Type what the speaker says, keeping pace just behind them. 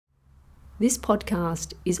This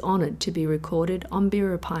podcast is honoured to be recorded on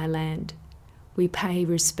Biripi land. We pay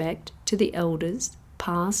respect to the elders,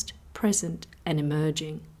 past, present and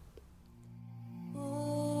emerging.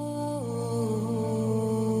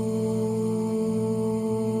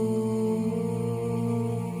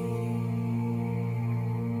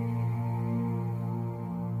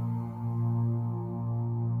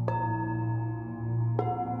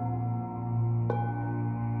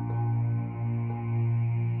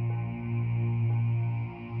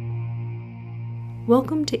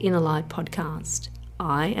 Welcome to Inner Light Podcast.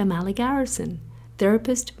 I am Ali Garrison,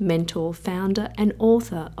 therapist, mentor, founder and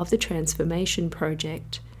author of the Transformation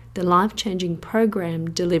Project, the life-changing program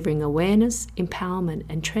delivering awareness, empowerment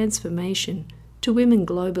and transformation to women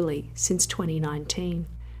globally since 2019.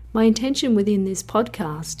 My intention within this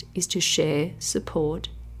podcast is to share, support,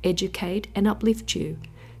 educate and uplift you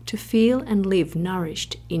to feel and live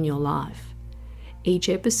nourished in your life. Each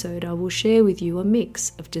episode I will share with you a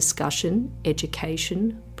mix of discussion,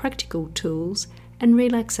 education, practical tools and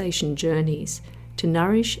relaxation journeys to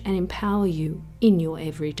nourish and empower you in your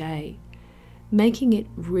everyday, making it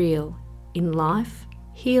real in life,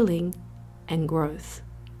 healing and growth.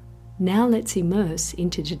 Now let's immerse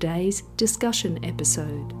into today's discussion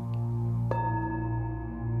episode.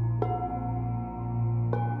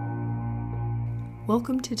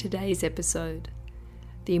 Welcome to today's episode.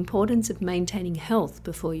 The importance of maintaining health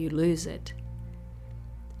before you lose it.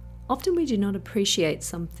 Often we do not appreciate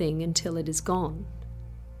something until it is gone.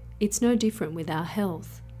 It's no different with our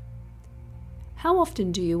health. How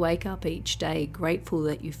often do you wake up each day grateful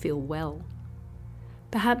that you feel well?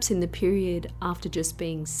 Perhaps in the period after just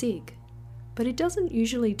being sick, but it doesn't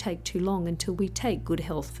usually take too long until we take good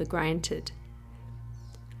health for granted.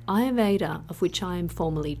 Ayurveda, of which I am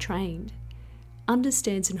formally trained,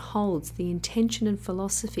 understands and holds the intention and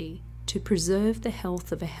philosophy to preserve the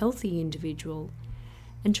health of a healthy individual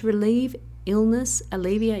and to relieve illness,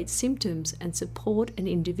 alleviate symptoms and support an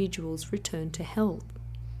individual's return to health.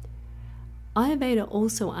 Ayurveda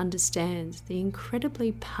also understands the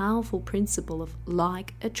incredibly powerful principle of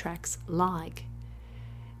like attracts like,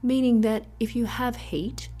 meaning that if you have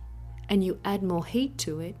heat and you add more heat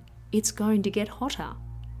to it, it's going to get hotter.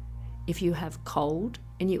 If you have cold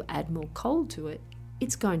and you add more cold to it,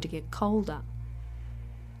 it's going to get colder.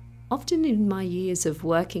 Often in my years of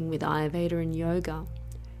working with Ayurveda and yoga,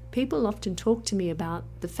 people often talk to me about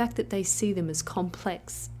the fact that they see them as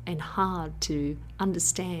complex and hard to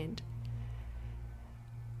understand.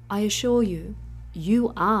 I assure you,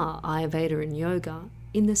 you are Ayurveda and yoga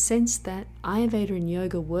in the sense that Ayurveda and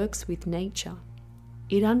yoga works with nature.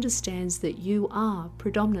 It understands that you are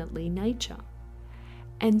predominantly nature.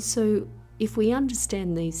 And so if we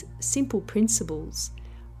understand these simple principles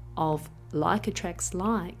of like attracts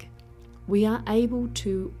like, we are able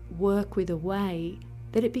to work with a way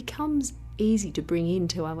that it becomes easy to bring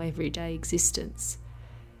into our everyday existence.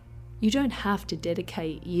 You don't have to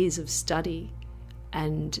dedicate years of study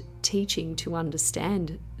and teaching to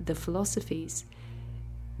understand the philosophies.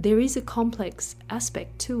 There is a complex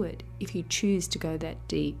aspect to it if you choose to go that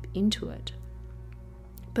deep into it.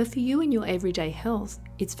 But for you in your everyday health,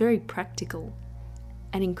 it's very practical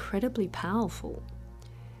and incredibly powerful.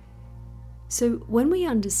 So when we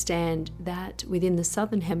understand that within the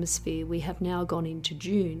Southern Hemisphere we have now gone into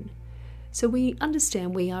June, so we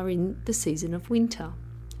understand we are in the season of winter.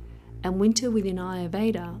 And winter within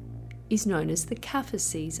Ayurveda is known as the Kapha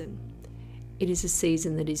season. It is a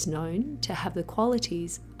season that is known to have the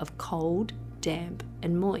qualities of cold, damp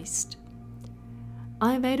and moist.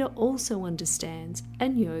 Ayurveda also understands,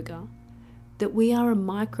 and yoga, that we are a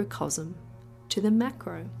microcosm to the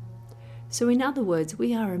macro. So in other words,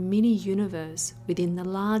 we are a mini universe within the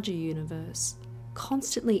larger universe,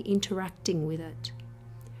 constantly interacting with it.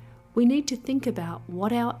 We need to think about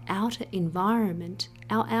what our outer environment,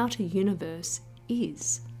 our outer universe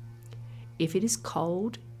is. If it is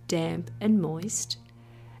cold, damp and moist,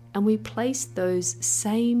 and we place those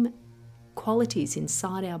same qualities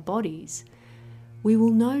inside our bodies, we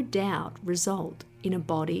will no doubt result in a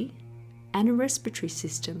body and a respiratory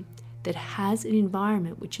system that has an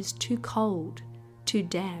environment which is too cold, too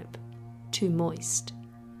damp, too moist.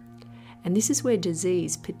 And this is where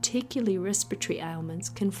disease, particularly respiratory ailments,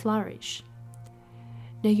 can flourish.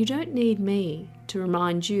 Now, you don't need me to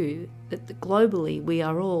remind you that globally we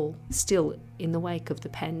are all still in the wake of the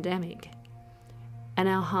pandemic. And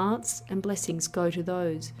our hearts and blessings go to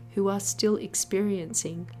those who are still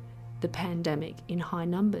experiencing the pandemic in high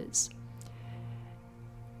numbers.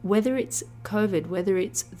 Whether it's COVID, whether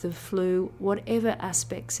it's the flu, whatever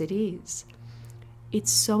aspects it is,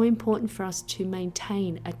 it's so important for us to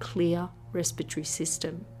maintain a clear respiratory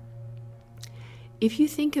system. if you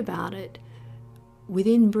think about it,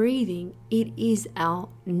 within breathing, it is our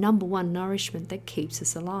number one nourishment that keeps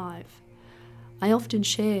us alive. I often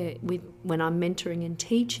share when I'm mentoring and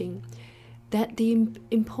teaching that the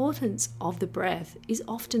importance of the breath is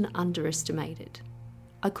often underestimated.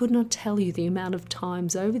 I could not tell you the amount of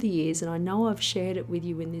times over the years, and I know I've shared it with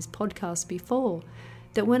you in this podcast before,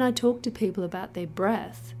 that when I talk to people about their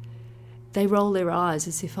breath, they roll their eyes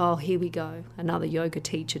as if, oh, here we go, another yoga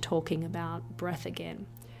teacher talking about breath again.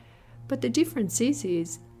 But the difference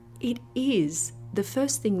is it is the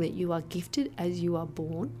first thing that you are gifted as you are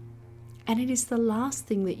born, and it is the last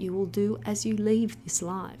thing that you will do as you leave this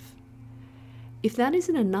life. If that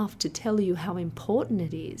isn't enough to tell you how important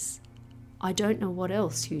it is, I don't know what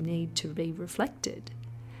else you need to be reflected.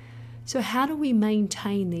 So how do we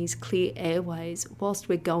maintain these clear airways whilst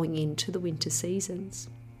we're going into the winter seasons?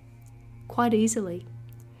 Quite easily.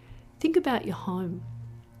 Think about your home.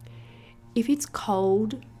 If it's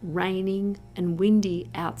cold, raining, and windy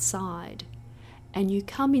outside, and you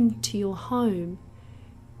come into your home,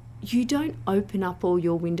 you don't open up all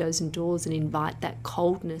your windows and doors and invite that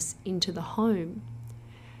coldness into the home.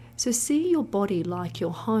 So see your body like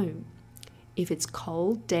your home. If it's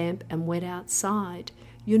cold, damp, and wet outside,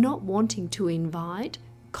 you're not wanting to invite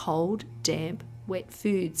cold, damp, wet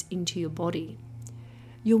foods into your body.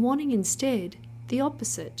 You're wanting instead the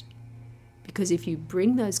opposite. Because if you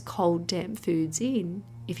bring those cold, damp foods in,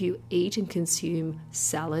 if you eat and consume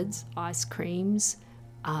salads, ice creams,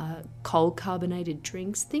 cold carbonated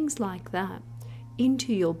drinks, things like that,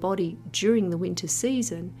 into your body during the winter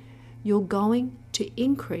season, you're going to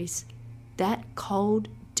increase that cold,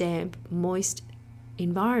 damp, moist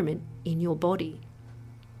environment in your body.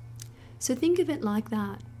 So think of it like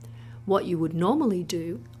that. What you would normally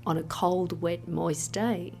do on a cold, wet, moist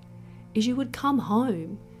day is you would come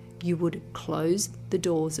home, you would close the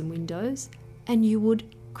doors and windows, and you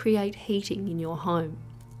would create heating in your home.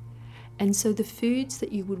 And so the foods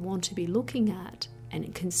that you would want to be looking at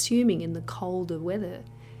and consuming in the colder weather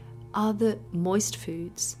are the moist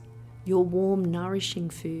foods, your warm,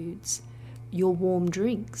 nourishing foods, your warm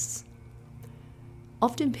drinks.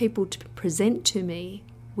 Often people present to me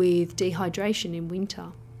with dehydration in winter,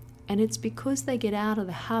 and it's because they get out of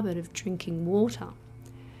the habit of drinking water.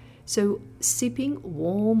 So sipping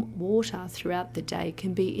warm water throughout the day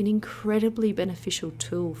can be an incredibly beneficial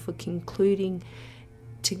tool for concluding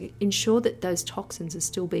to ensure that those toxins are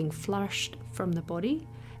still being flushed from the body,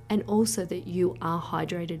 and also that you are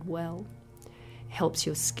hydrated well. Helps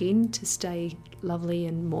your skin to stay lovely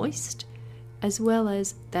and moist, as well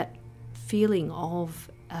as that feeling of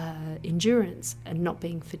endurance and not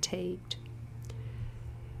being fatigued.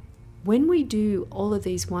 When we do all of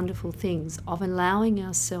these wonderful things of allowing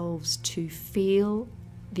ourselves to feel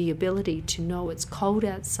the ability to know it's cold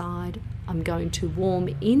outside, I'm going to warm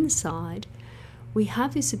inside, we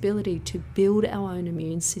have this ability to build our own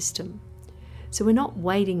immune system. So we're not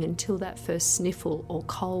waiting until that first sniffle or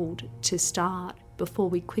cold to start before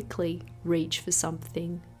we quickly reach for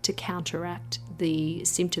something to counteract the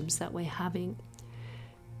symptoms that we're having.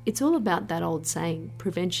 It's all about that old saying,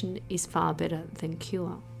 prevention is far better than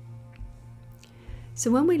cure. So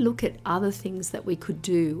when we look at other things that we could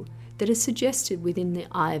do that are suggested within the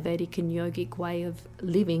Ayurvedic and yogic way of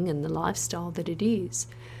living and the lifestyle that it is,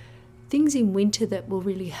 things in winter that will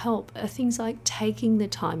really help are things like taking the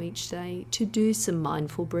time each day to do some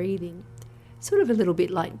mindful breathing, sort of a little bit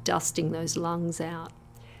like dusting those lungs out,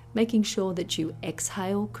 making sure that you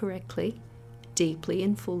exhale correctly, deeply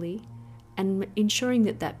and fully, and ensuring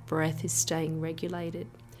that that breath is staying regulated.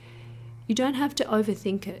 You don't have to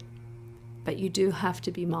overthink it, but you do have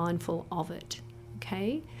to be mindful of it,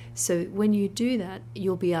 okay? So when you do that,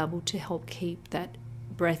 you'll be able to help keep that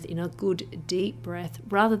breath in a good deep breath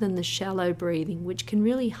rather than the shallow breathing, which can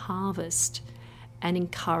really harvest and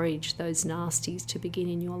encourage those nasties to begin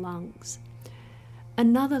in your lungs.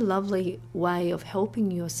 Another lovely way of helping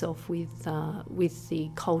yourself with the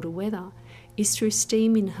colder weather is through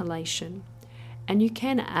steam inhalation. And you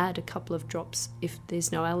can add a couple of drops, if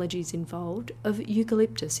there's no allergies involved, of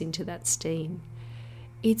eucalyptus into that steam.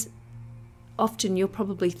 It's often you're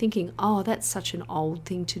probably thinking, oh, that's such an old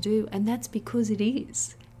thing to do. And that's because it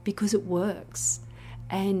is, because it works.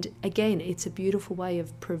 And again, it's a beautiful way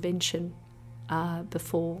of prevention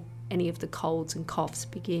before any of the colds and coughs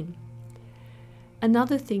begin.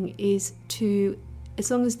 Another thing is to,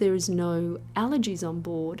 as long as there is no allergies on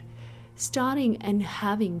board, starting and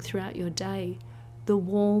having throughout your day the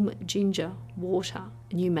warm ginger water,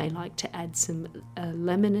 and you may like to add some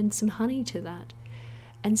lemon and some honey to that,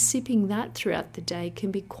 and sipping that throughout the day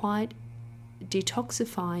can be quite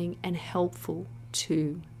detoxifying and helpful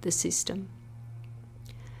to the system.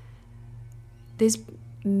 there's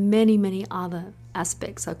many other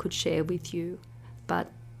aspects I could share with you,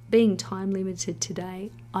 but being time limited today,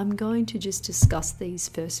 I'm going to just discuss these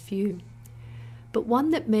first few. But one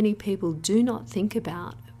that many people do not think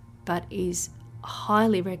about, but is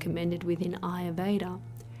highly recommended within Ayurveda,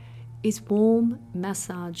 is warm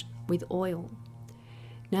massage with oil.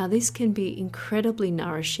 Now, this can be incredibly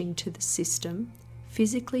nourishing to the system,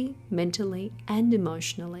 physically, mentally, and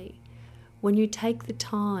emotionally, when you take the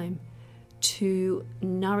time to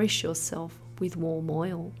nourish yourself with warm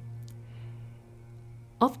oil.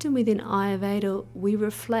 Often within Ayurveda, we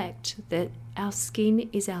reflect that our skin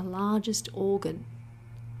is our largest organ,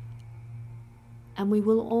 and we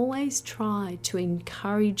will always try to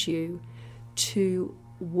encourage you to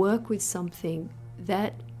work with something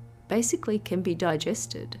that basically can be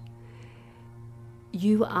digested.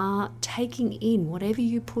 You are taking in whatever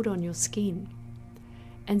you put on your skin.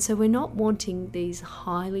 And so we're not wanting these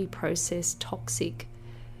highly processed, toxic,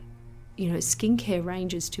 skincare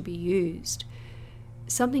ranges to be used.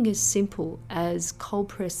 Something as simple as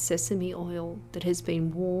cold-pressed sesame oil that has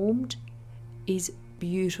been warmed is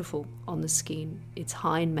beautiful on the skin. It's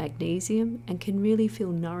high in magnesium and can really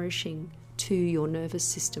feel nourishing to your nervous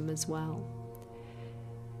system as well.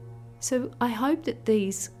 So I hope that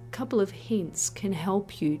these couple of hints can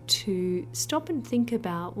help you to stop and think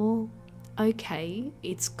about, well, okay,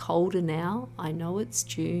 it's colder now. I know it's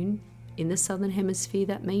June. In the Southern Hemisphere,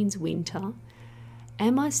 that means winter.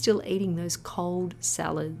 Am I still eating those cold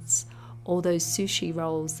salads or those sushi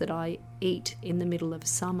rolls that I eat in the middle of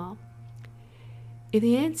summer? If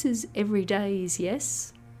the answer every day is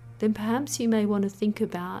yes, then perhaps you may want to think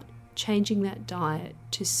about changing that diet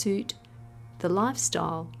to suit the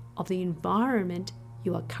lifestyle of the environment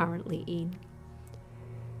you are currently in.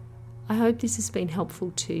 I hope this has been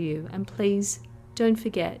helpful to you, and please don't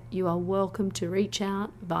forget you are welcome to reach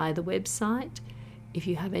out via the website if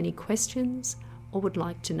you have any questions or would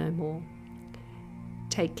like to know more.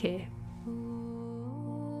 Take care.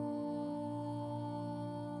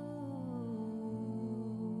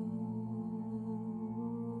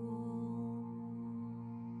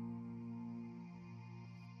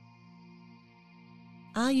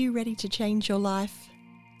 Are you ready to change your life?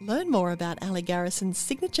 Learn more about Ali Garrison's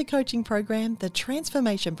signature coaching program, The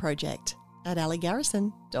Transformation Project, at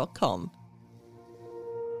aligarrison.com.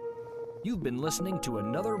 You've been listening to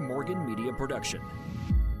another Morgan Media production.